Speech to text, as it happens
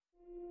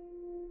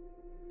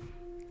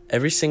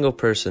Every single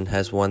person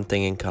has one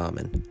thing in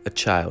common, a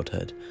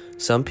childhood.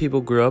 Some people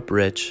grew up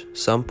rich,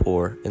 some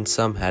poor, and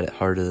some had it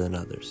harder than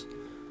others.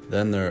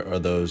 Then there are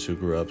those who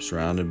grew up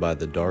surrounded by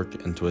the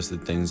dark and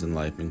twisted things in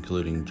life,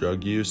 including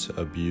drug use,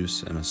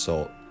 abuse, and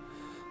assault.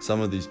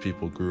 Some of these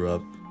people grew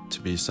up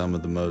to be some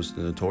of the most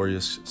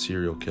notorious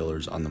serial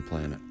killers on the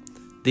planet.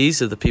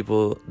 These are the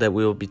people that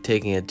we will be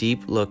taking a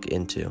deep look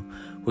into.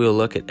 We will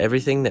look at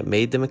everything that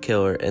made them a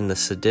killer and the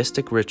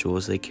sadistic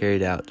rituals they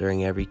carried out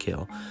during every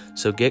kill.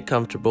 So get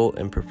comfortable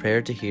and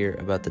prepare to hear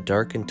about the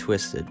dark and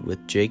twisted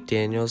with Jake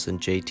Daniels and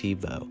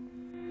JT Bowe.